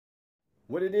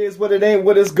What it is, what it ain't,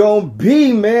 what it's gonna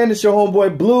be, man. It's your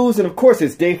homeboy Blues, and of course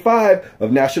it's day 5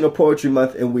 of National Poetry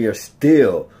Month, and we are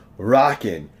still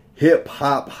rocking Hip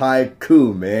Hop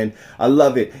Haiku, man. I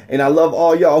love it, and I love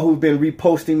all y'all who've been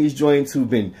reposting these joints, who've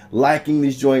been liking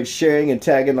these joints, sharing and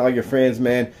tagging all your friends,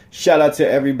 man. Shout out to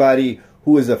everybody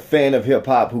who is a fan of hip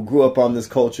hop, who grew up on this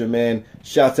culture, man.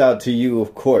 Shouts out to you,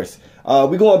 of course.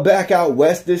 We're going back out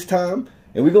west this time,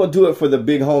 and we're gonna do it for the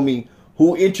big homie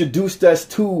who introduced us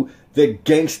to the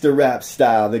gangster rap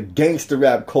style, the gangster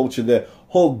rap culture, the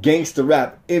whole gangster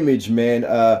rap image, man.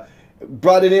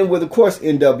 Brought it in with, of course,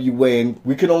 NWA, and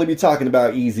we could only be talking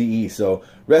about Eazy E. So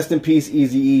rest in peace,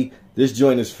 Eazy E. This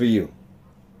joint is for you.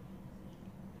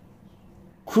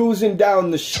 Cruising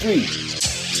down the street,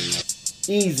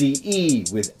 Eazy E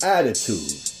with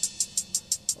attitude,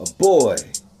 a boy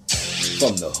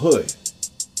from the hood.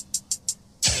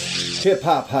 Hip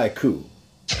Hop Haiku.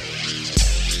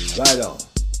 Right on.